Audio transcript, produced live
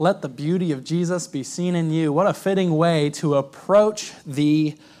Let the beauty of Jesus be seen in you. What a fitting way to approach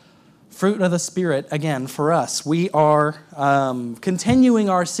the fruit of the Spirit again for us. We are continuing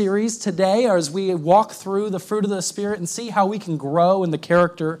our series today as we walk through the fruit of the Spirit and see how we can grow in the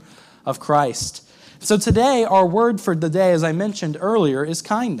character of Christ. So today, our word for the day, as I mentioned earlier, is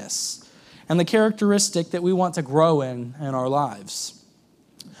kindness and the characteristic that we want to grow in our lives.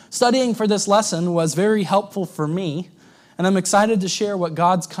 Studying for this lesson was very helpful for me, and I'm excited to share what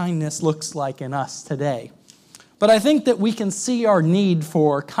God's kindness looks like in us today. But I think that we can see our need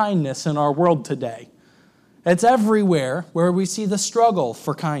for kindness in our world today. It's everywhere where we see the struggle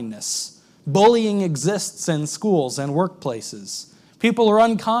for kindness. Bullying exists in schools and workplaces. People are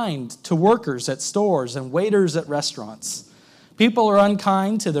unkind to workers at stores and waiters at restaurants. People are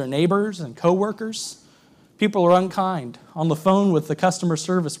unkind to their neighbors and coworkers. People are unkind on the phone with the customer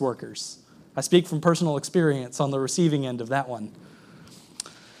service workers. I speak from personal experience on the receiving end of that one.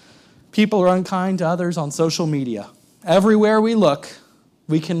 People are unkind to others on social media. Everywhere we look,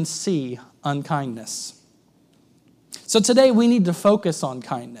 we can see unkindness. So today we need to focus on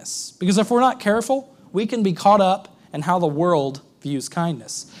kindness, because if we're not careful, we can be caught up in how the world views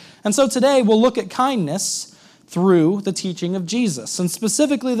kindness. And so today we'll look at kindness through the teaching of Jesus, and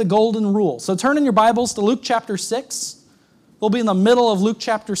specifically the golden rule. So turn in your Bibles to Luke chapter 6. We'll be in the middle of Luke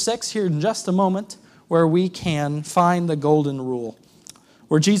chapter 6 here in just a moment, where we can find the golden rule,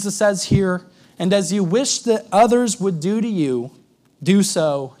 where Jesus says here, "And as you wish that others would do to you, do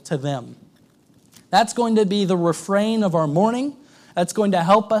so to them." That's going to be the refrain of our morning. That's going to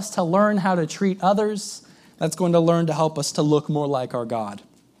help us to learn how to treat others. That's going to help us to look more like our God.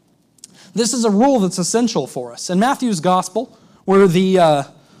 This is a rule that's essential for us. In Matthew's Gospel, where the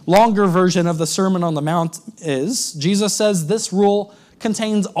longer version of the Sermon on the Mount is, Jesus says this rule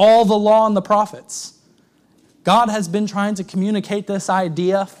contains all the law and the prophets. God has been trying to communicate this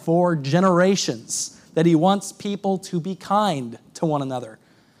idea for generations, that he wants people to be kind to one another.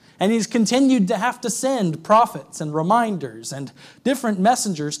 And he's continued to have to send prophets and reminders and different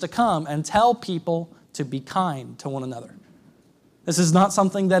messengers to come and tell people to be kind to one another. This is not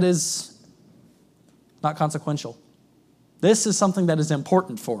something that is not consequential. This is something that is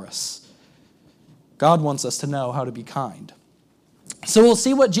important for us. God wants us to know how to be kind. So we'll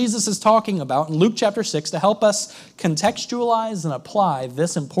see what Jesus is talking about in Luke chapter 6 to help us contextualize and apply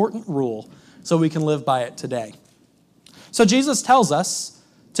this important rule so we can live by it today. So Jesus tells us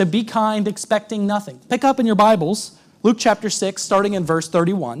to be kind, expecting nothing. Pick up in your Bibles, Luke chapter 6, starting in verse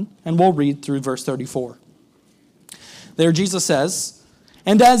 31, and we'll read through verse 34. There Jesus says,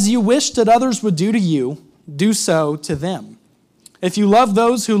 "And as you wish that others would do to you, do so to them. If you love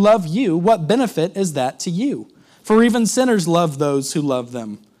those who love you, what benefit is that to you? For even sinners love those who love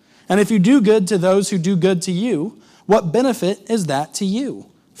them. And if you do good to those who do good to you, what benefit is that to you?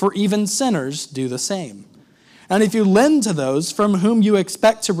 For even sinners do the same. And if you lend to those from whom you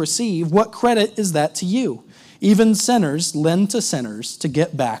expect to receive, what credit is that to you? Even sinners lend to sinners to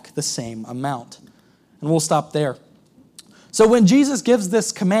get back the same amount." And we'll stop there. So when Jesus gives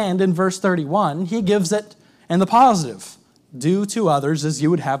this command in verse 31, he gives it in the positive. Do to others as you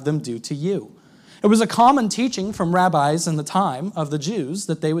would have them do to you. It was a common teaching from rabbis in the time of the Jews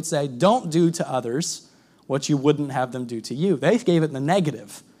that they would say, don't do to others what you wouldn't have them do to you. They gave it in the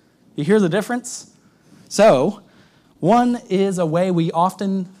negative. You hear the difference? So, one is a way we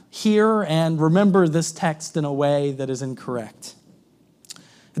often hear and remember this text in a way that is incorrect.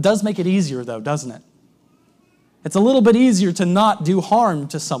 It does make it easier though, doesn't it? It's a little bit easier to not do harm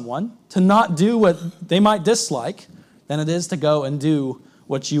to someone, to not do what they might dislike, than it is to go and do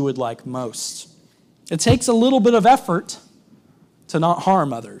what you would like most. It takes a little bit of effort to not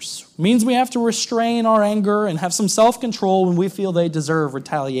harm others. It means we have to restrain our anger and have some self-control when we feel they deserve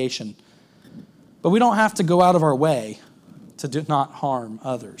retaliation. But we don't have to go out of our way to not harm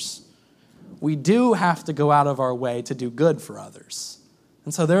others. We do have to go out of our way to do good for others.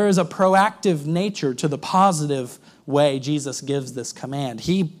 And so there is a proactive nature to the positive way Jesus gives this command.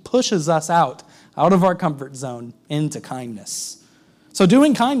 He pushes us out of our comfort zone into kindness. So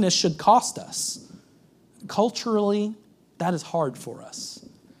doing kindness should cost us. Culturally, that is hard for us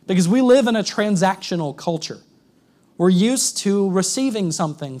because we live in a transactional culture. We're used to receiving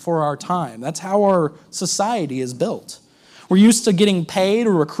something for our time. That's how our society is built. We're used to getting paid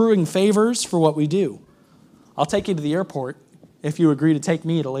or accruing favors for what we do. I'll take you to the airport if you agree to take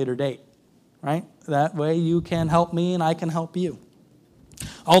me at a later date, right? That way you can help me and I can help you.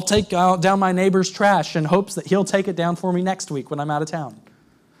 I'll take down my neighbor's trash in hopes that he'll take it down for me next week when I'm out of town.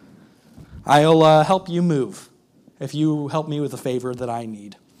 I'll help you move if you help me with a favor that I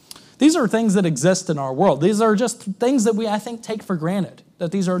need. These are things that exist in our world. These are just things that we, I think, take for granted,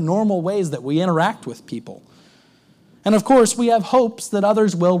 that these are normal ways that we interact with people. And of course, we have hopes that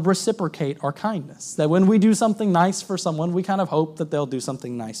others will reciprocate our kindness, that when we do something nice for someone, we kind of hope that they'll do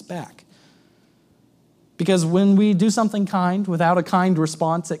something nice back. Because when we do something kind without a kind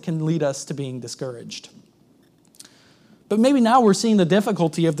response, it can lead us to being discouraged. But maybe now we're seeing the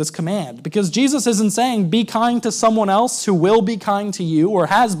difficulty of this command, because Jesus isn't saying be kind to someone else who will be kind to you or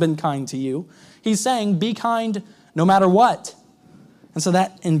has been kind to you. He's saying be kind no matter what. And so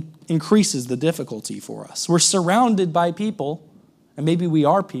that increases the difficulty for us. We're surrounded by people, and maybe we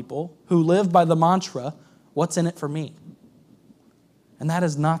are people, who live by the mantra, what's in it for me? And that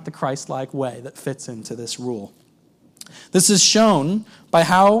is not the Christ-like way that fits into this rule. This is shown by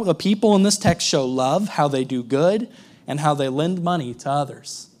how the people in this text show love, how they do good, and how they lend money to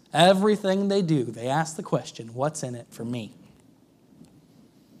others. Everything they do, they ask the question, what's in it for me?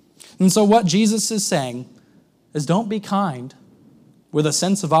 And so what Jesus is saying is don't be kind with a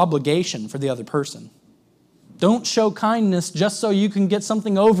sense of obligation for the other person. Don't show kindness just so you can get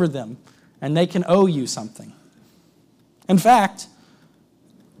something over them and they can owe you something. In fact,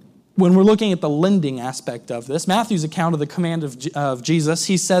 when we're looking at the lending aspect of this, Matthew's account of the command of Jesus,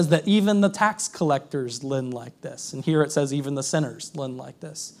 he says that even the tax collectors lend like this. And here it says even the sinners lend like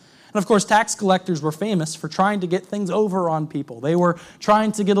this. And of course, tax collectors were famous for trying to get things over on people. They were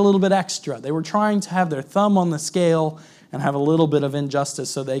trying to get a little bit extra. They were trying to have their thumb on the scale and have a little bit of injustice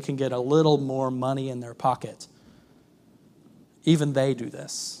so they can get a little more money in their pocket. Even they do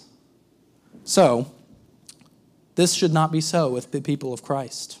this. So, this should not be so with the people of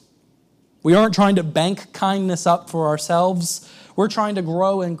Christ. We aren't trying to bank kindness up for ourselves. We're trying to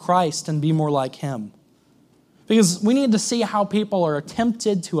grow in Christ and be more like Him. Because we need to see how people are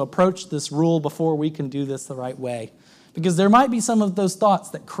tempted to approach this rule before we can do this the right way. Because there might be some of those thoughts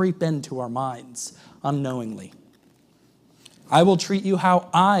that creep into our minds unknowingly. I will treat you how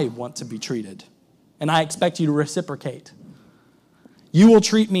I want to be treated, and I expect you to reciprocate. You will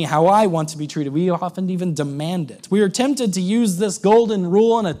treat me how I want to be treated. We often even demand it. We are tempted to use this golden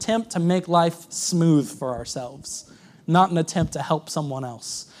rule in an attempt to make life smooth for ourselves, not an attempt to help someone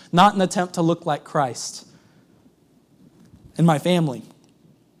else, not an attempt to look like Christ. In my family,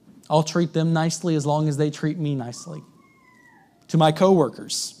 I'll treat them nicely as long as they treat me nicely. To my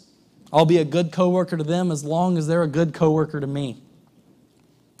coworkers, I'll be a good coworker to them as long as they're a good coworker to me.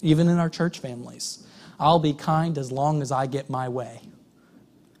 Even in our church families, I'll be kind as long as I get my way.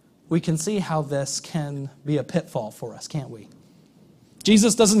 We can see how this can be a pitfall for us, can't we?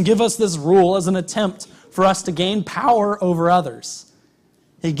 Jesus doesn't give us this rule as an attempt for us to gain power over others.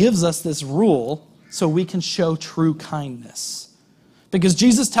 He gives us this rule so we can show true kindness. Because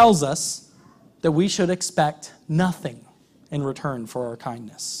Jesus tells us that we should expect nothing in return for our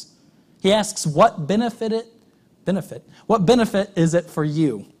kindness. He asks, what benefit is it for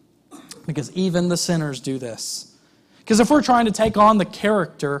you? Because even the sinners do this. Because if we're trying to take on the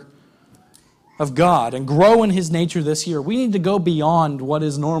character of God and grow in His nature this year, we need to go beyond what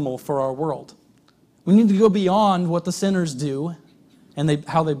is normal for our world. We need to go beyond what the sinners do and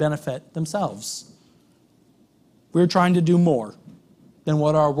how they benefit themselves. We're trying to do more than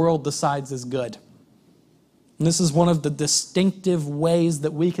what our world decides is good. And this is one of the distinctive ways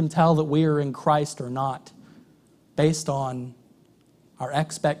that we can tell that we are in Christ or not, based on our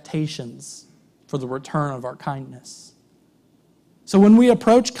expectations for the return of our kindness. So when we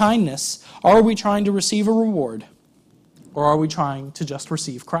approach kindness, are we trying to receive a reward, or are we trying to just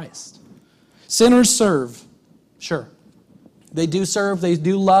receive Christ? Sinners serve, sure. They do serve, they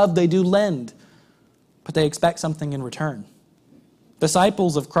do love, they do lend, but they expect something in return.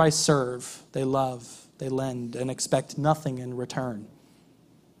 Disciples of Christ serve, they love, they lend, and expect nothing in return.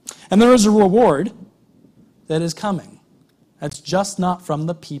 And there is a reward that is coming. That's just not from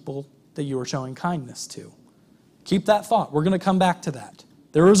the people that you are showing kindness to. Keep that thought. We're going to come back to that.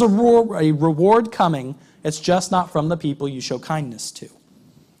 There is a reward coming. It's just not from the people you show kindness to.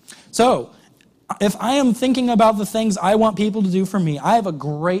 So, if I am thinking about the things I want people to do for me, I have a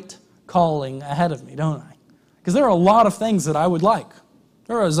great calling ahead of me, don't I? Because there are a lot of things that I would like.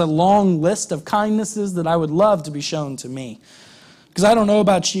 There is a long list of kindnesses that I would love to be shown to me. Because I don't know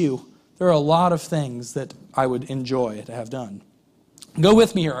about you, there are a lot of things that I would enjoy to have done. Go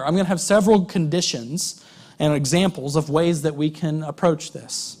with me here. I'm going to have several conditions and examples of ways that we can approach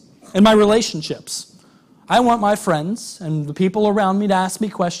this. In my relationships, I want my friends and the people around me to ask me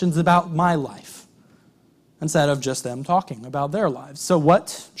questions about my life instead of just them talking about their lives. So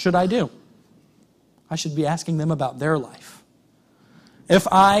what should I do? I should be asking them about their life. If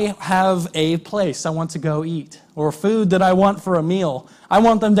I have a place I want to go eat or food that I want for a meal, I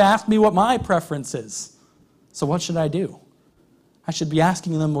want them to ask me what my preference is. So what should I do? I should be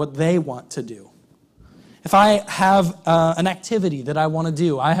asking them what they want to do. If I have an activity that I want to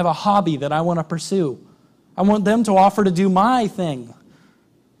do, I have a hobby that I want to pursue, I want them to offer to do my thing.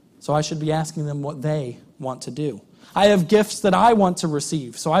 So I should be asking them what they want to do. I have gifts that I want to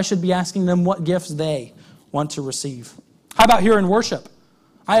receive, so I should be asking them what gifts they want to receive. How about here in worship?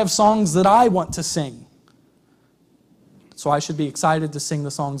 I have songs that I want to sing, so I should be excited to sing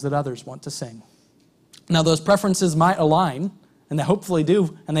the songs that others want to sing. Now, those preferences might align, and they hopefully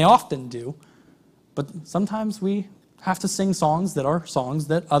do, and they often do, but sometimes we have to sing songs that are songs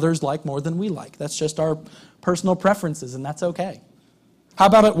that others like more than we like. That's just our personal preferences, and that's okay. How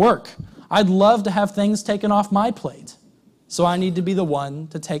about at work? I'd love to have things taken off my plate, so I need to be the one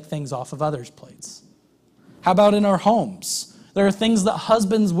to take things off of others' plates. How about in our homes? There are things that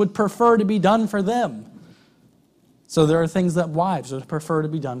husbands would prefer to be done for them. So there are things that wives would prefer to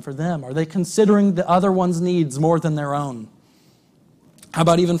be done for them. Are they considering the other one's needs more than their own? How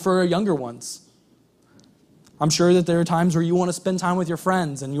about even for our younger ones? I'm sure that there are times where you want to spend time with your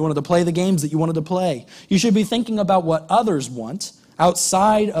friends and you wanted to play the games that you wanted to play. You should be thinking about what others want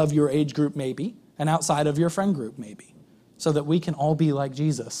outside of your age group maybe and outside of your friend group maybe, so that we can all be like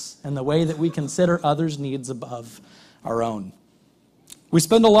Jesus in the way that we consider others' needs above our own. We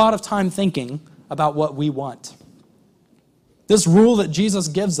spend a lot of time thinking about what we want. This rule that Jesus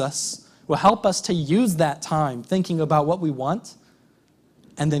gives us will help us to use that time thinking about what we want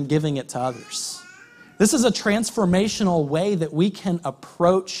and then giving it to others. This is a transformational way that we can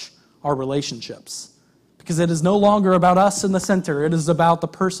approach our relationships, because it is no longer about us in the center. It is about the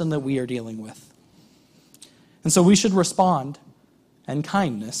person that we are dealing with. And so we should respond in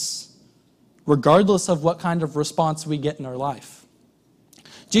kindness, regardless of what kind of response we get in our life.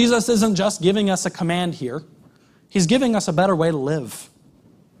 Jesus isn't just giving us a command here. He's giving us a better way to live.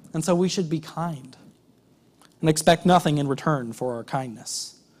 And so we should be kind and expect nothing in return for our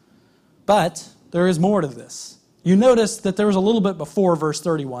kindness. But there is more to this. You notice that there was a little bit before verse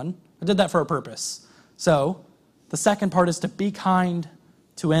 31. I did that for a purpose. So the second part is to be kind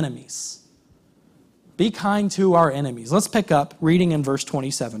to enemies. Be kind to our enemies. Let's pick up reading in verse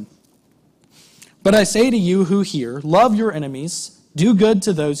 27. But I say to you who hear, love your enemies, do good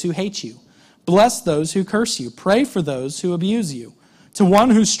to those who hate you, bless those who curse you, pray for those who abuse you. To one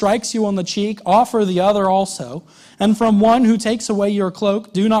who strikes you on the cheek, offer the other also, and from one who takes away your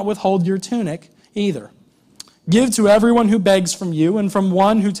cloak, do not withhold your tunic either. Give to everyone who begs from you, and from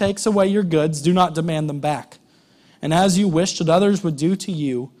one who takes away your goods, do not demand them back. And as you wish that others would do to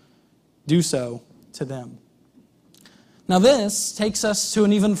you, do so to them. Now this takes us to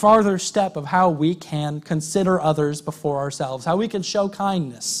an even farther step of how we can consider others before ourselves, how we can show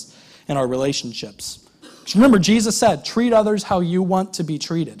kindness in our relationships. Because remember, Jesus said, treat others how you want to be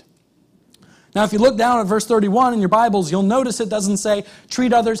treated. Now if you look down at verse 31 in your Bibles, you'll notice it doesn't say,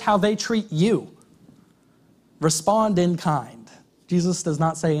 treat others how they treat you. Respond in kind. Jesus does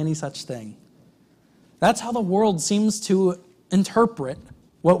not say any such thing. That's how the world seems to interpret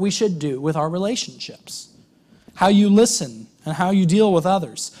what we should do with our relationships. How you listen and how you deal with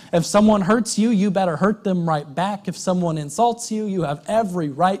others. If someone hurts you, you better hurt them right back. If someone insults you, you have every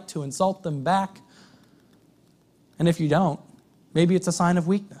right to insult them back. And if you don't, maybe it's a sign of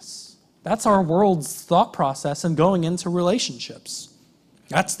weakness. That's our world's thought process in going into relationships.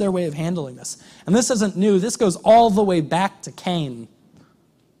 That's their way of handling this. And this isn't new. This goes all the way back to Cain,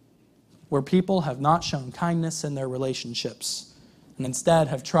 where people have not shown kindness in their relationships and instead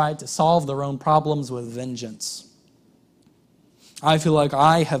have tried to solve their own problems with vengeance. I feel like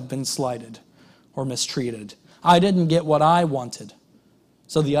I have been slighted or mistreated. I didn't get what I wanted,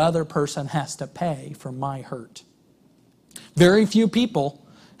 so the other person has to pay for my hurt. Very few people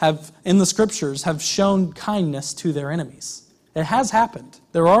in the scriptures have shown kindness to their enemies. It has happened.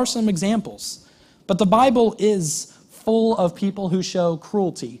 There are some examples. But the Bible is full of people who show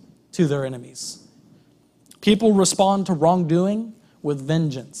cruelty to their enemies. People respond to wrongdoing with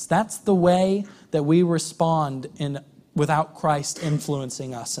vengeance. That's the way that we respond without Christ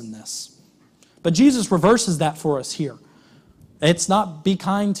influencing us in this. But Jesus reverses that for us here. It's not be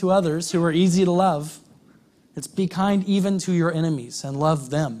kind to others who are easy to love. It's be kind even to your enemies and love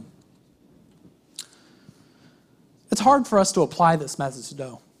them. It's hard for us to apply this message,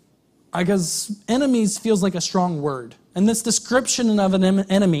 though, because enemies feels like a strong word. And this description of an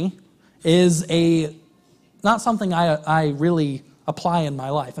enemy is not something I really apply in my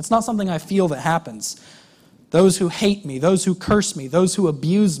life. It's not something I feel that happens. Those who hate me, those who curse me, those who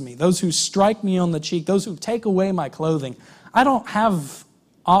abuse me, those who strike me on the cheek, those who take away my clothing. I don't have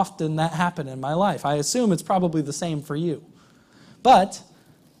often that happen in my life. I assume it's probably the same for you. But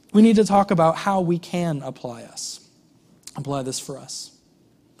we need to talk about how we can apply this for us.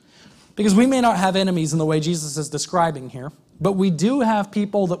 Because we may not have enemies in the way Jesus is describing here, but we do have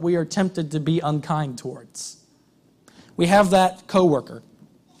people that we are tempted to be unkind towards. We have that coworker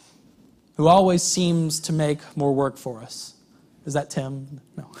who always seems to make more work for us. Is that Tim?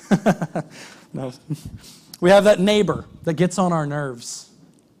 No. No. We have that neighbor that gets on our nerves.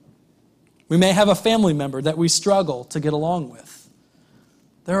 We may have a family member that we struggle to get along with.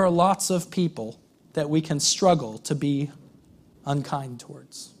 There are lots of people that we can struggle to be unkind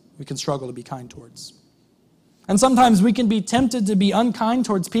towards. We can struggle to be kind towards. And sometimes we can be tempted to be unkind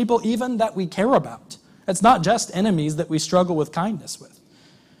towards people even that we care about. It's not just enemies that we struggle with kindness with.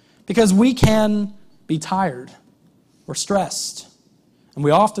 Because we can be tired or stressed. And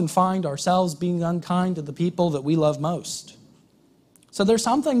we often find ourselves being unkind to the people that we love most. So there's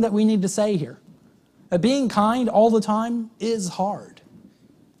something that we need to say here. That being kind all the time is hard.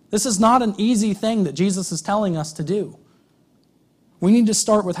 This is not an easy thing that Jesus is telling us to do. We need to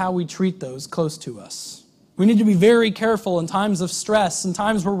start with how we treat those close to us. We need to be very careful in times of stress and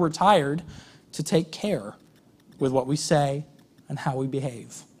times where we're tired to take care with what we say and how we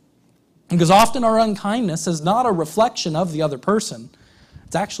behave. Because often our unkindness is not a reflection of the other person.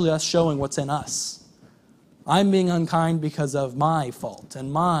 It's actually us showing what's in us. I'm being unkind because of my fault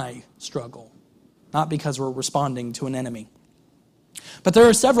and my struggle, not because we're responding to an enemy. But there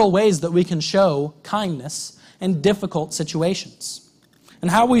are several ways that we can show kindness in difficult situations. And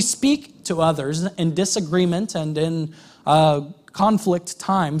how we speak to others in disagreement and in conflict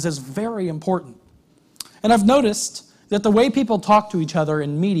times is very important. And I've noticed that the way people talk to each other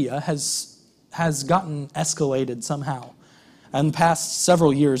in media has gotten escalated somehow. In the past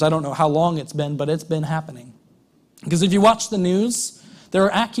several years, I don't know how long it's been, but it's been happening. Because if you watch the news, there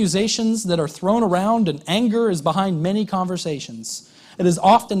are accusations that are thrown around, and anger is behind many conversations. It is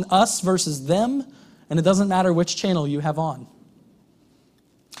often us versus them, and it doesn't matter which channel you have on.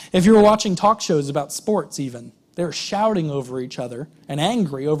 If you're watching talk shows about sports even, they're shouting over each other and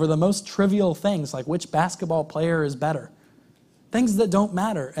angry over the most trivial things, like which basketball player is better. Things that don't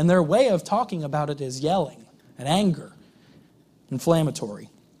matter, and their way of talking about it is yelling and anger, inflammatory.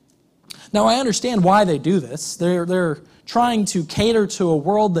 Now, I understand why they do this. They're trying to cater to a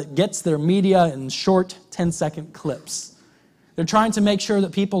world that gets their media in short 10-second clips. They're trying to make sure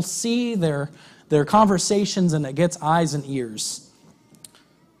that people see their conversations and it gets eyes and ears.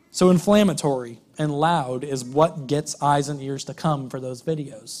 So inflammatory and loud is what gets eyes and ears to come for those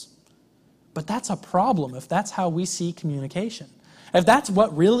videos. But that's a problem if that's how we see communication. If that's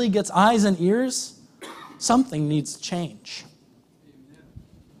what really gets eyes and ears, something needs to change.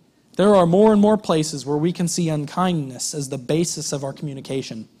 There are more and more places where we can see unkindness as the basis of our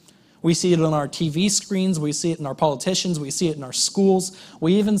communication. We see it on our TV screens, we see it in our politicians, we see it in our schools,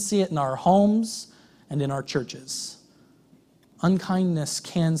 we even see it in our homes and in our churches. Unkindness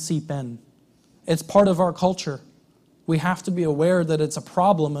can seep in. It's part of our culture. We have to be aware that it's a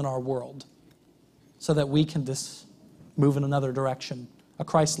problem in our world so that we can just move in another direction, a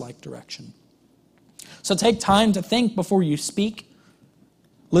Christ-like direction. So take time to think before you speak,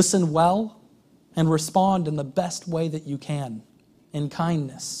 listen well, and respond in the best way that you can, in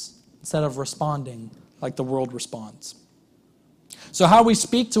kindness, instead of responding like the world responds. So how we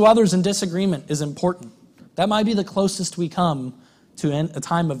speak to others in disagreement is important. That might be the closest we come to a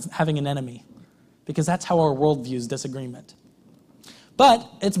time of having an enemy, because that's how our world views disagreement. But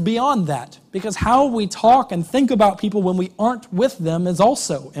it's beyond that, because how we talk and think about people when we aren't with them is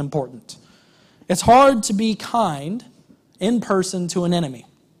also important. It's hard to be kind in person to an enemy.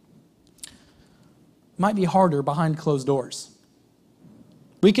 It might be harder behind closed doors.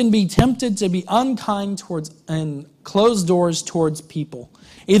 We can be tempted to be unkind towards and close doors towards people,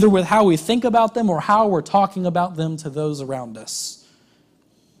 either with how we think about them or how we're talking about them to those around us.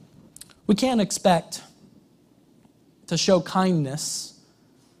 We can't expect to show kindness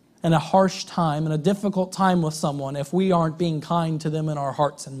in a harsh time, in a difficult time with someone, if we aren't being kind to them in our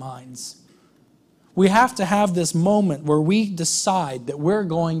hearts and minds. We have to have this moment where we decide that we're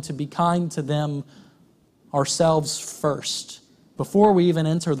going to be kind to them ourselves first, before we even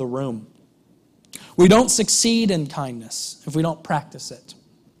enter the room. We don't succeed in kindness if we don't practice it.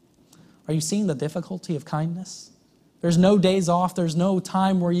 Are you seeing the difficulty of kindness? There's no days off. There's no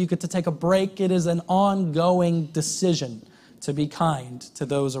time where you get to take a break. It is an ongoing decision to be kind to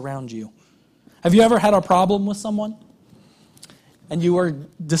those around you. Have you ever had a problem with someone? And you were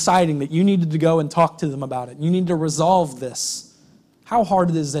deciding that you needed to go and talk to them about it. You need to resolve this. How hard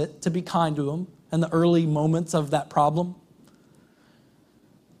is it to be kind to them in the early moments of that problem?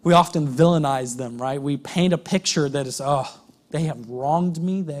 we often villainize them, right? We paint a picture that is, they have wronged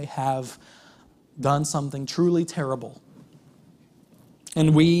me. They have done something truly terrible.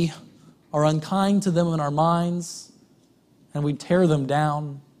 And we are unkind to them in our minds, and we tear them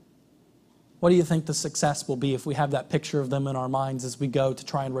down. What do you think the success will be if we have that picture of them in our minds as we go to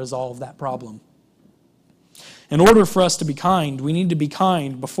try and resolve that problem? In order for us to be kind, we need to be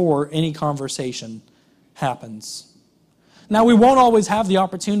kind before any conversation happens. Now, we won't always have the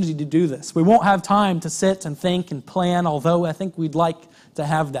opportunity to do this. We won't have time to sit and think and plan, although I think we'd like to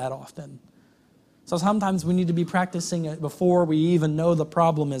have that often. So sometimes we need to be practicing it before we even know the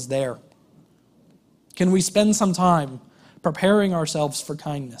problem is there. Can we spend some time preparing ourselves for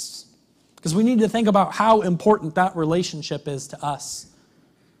kindness? Because we need to think about how important that relationship is to us.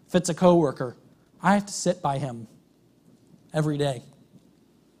 If it's a coworker, I have to sit by him every day.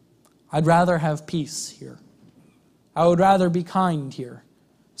 I'd rather have peace here. I would rather be kind here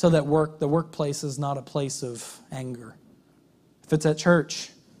so that the workplace is not a place of anger. If it's at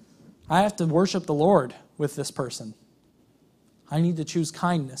church, I have to worship the Lord with this person. I need to choose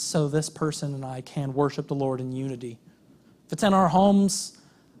kindness so this person and I can worship the Lord in unity. If it's in our homes,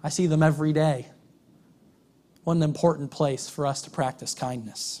 I see them every day. What an important place for us to practice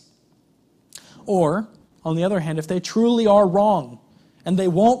kindness. Or, on the other hand, if they truly are wrong and they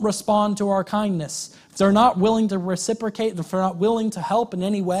won't respond to our kindness, if they're not willing to reciprocate, if they're not willing to help in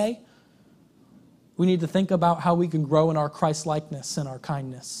any way, we need to think about how we can grow in our Christ-likeness and our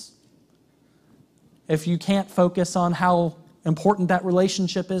kindness. If you can't focus on how important that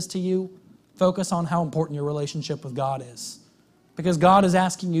relationship is to you, focus on how important your relationship with God is. Because God is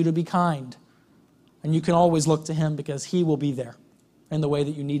asking you to be kind. And you can always look to Him because He will be there in the way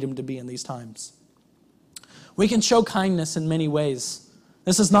that you need Him to be in these times. We can show kindness in many ways.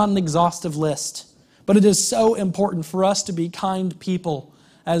 This is not an exhaustive list, but it is so important for us to be kind people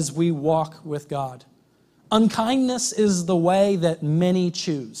as we walk with God. Unkindness is the way that many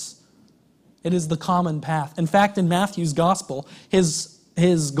choose. It is the common path. In fact, in Matthew's gospel,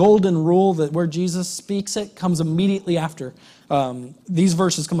 his golden rule that where Jesus speaks it comes immediately after. These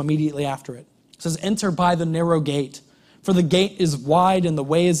verses come immediately after it. It says, "Enter by the narrow gate, for the gate is wide and the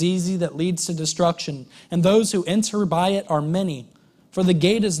way is easy that leads to destruction, and those who enter by it are many. For the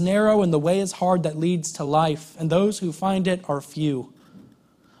gate is narrow and the way is hard that leads to life, and those who find it are few."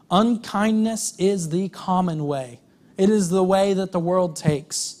 Unkindness is the common way. It is the way that the world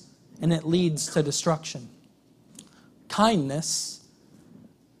takes, and it leads to destruction. Kindness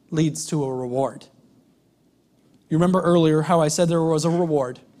leads to a reward. You remember earlier how I said there was a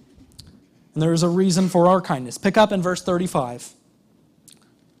reward, and there is a reason for our kindness. Pick up in verse 35.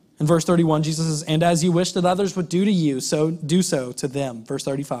 In verse 31, Jesus says, "And as you wish that others would do to you, so do so to them." Verse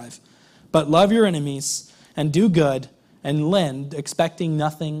 35. "But love your enemies, and do good, and lend, expecting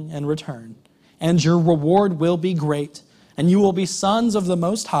nothing in return. And your reward will be great, and you will be sons of the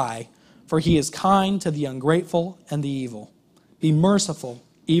Most High, for He is kind to the ungrateful and the evil. Be merciful,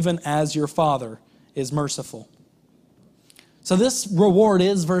 even as your Father is merciful." So this reward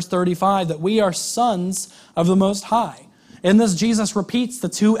is, verse 35, that we are sons of the Most High. In this, Jesus repeats the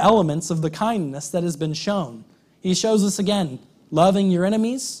two elements of the kindness that has been shown. He shows us again, loving your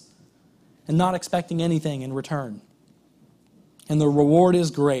enemies and not expecting anything in return. And the reward is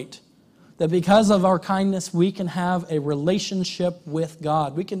great. That because of our kindness, we can have a relationship with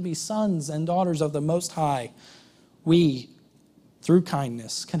God. We can be sons and daughters of the Most High. We, through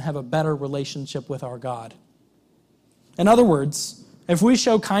kindness, can have a better relationship with our God. In other words, if we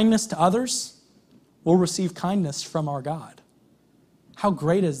show kindness to others, we'll receive kindness from our God. How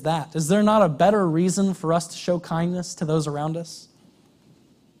great is that? Is there not a better reason for us to show kindness to those around us?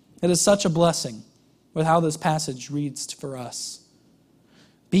 It is such a blessing with how this passage reads for us.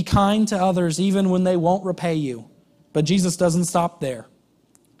 Be kind to others even when they won't repay you. But Jesus doesn't stop there.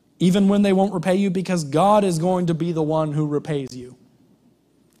 Even when they won't repay you, because God is going to be the one who repays you.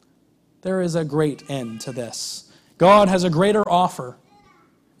 There is a great end to this. God has a greater offer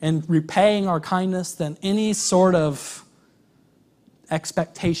in repaying our kindness than any sort of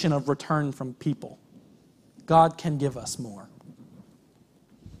expectation of return from people. God can give us more.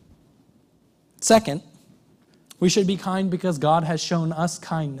 Second, we should be kind because God has shown us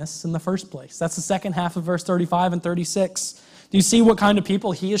kindness in the first place. That's the second half of verse 35 and 36. Do you see what kind of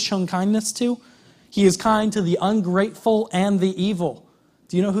people He has shown kindness to? He is kind to the ungrateful and the evil.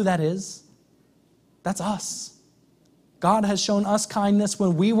 Do you know who that is? That's us. God has shown us kindness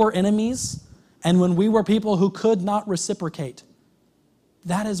when we were enemies and when we were people who could not reciprocate.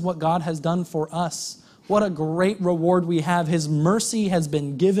 That is what God has done for us. What a great reward we have. His mercy has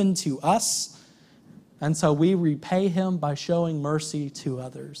been given to us. And so we repay him by showing mercy to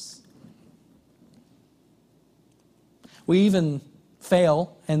others. We even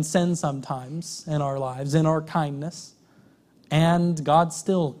fail and sin sometimes in our lives, in our kindness. And God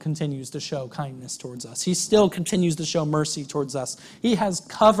still continues to show kindness towards us. He still continues to show mercy towards us. He has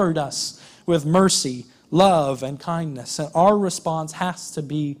covered us with mercy, love, and kindness. And our response has to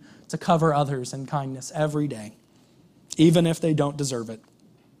be to cover others in kindness every day, even if they don't deserve it.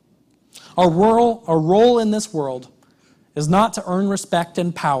 Our role in this world is not to earn respect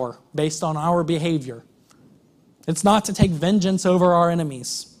and power based on our behavior. It's not to take vengeance over our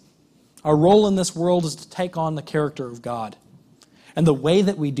enemies. Our role in this world is to take on the character of God. And the way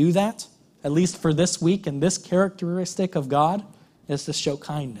that we do that, at least for this week and this characteristic of God, is to show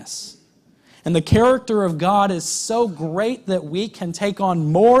kindness. And the character of God is so great that we can take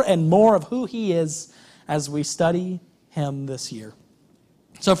on more and more of who He is as we study Him this year.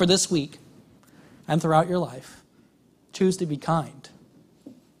 So for this week and throughout your life, choose to be kind.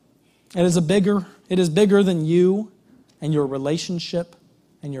 It is bigger than you and your relationship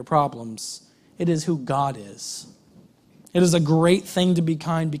and your problems. It is who God is. It is a great thing to be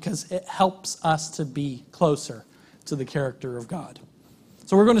kind because it helps us to be closer to the character of God.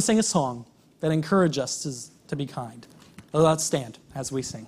 So we're going to sing a song that encourages us to be kind. Let's stand as we sing.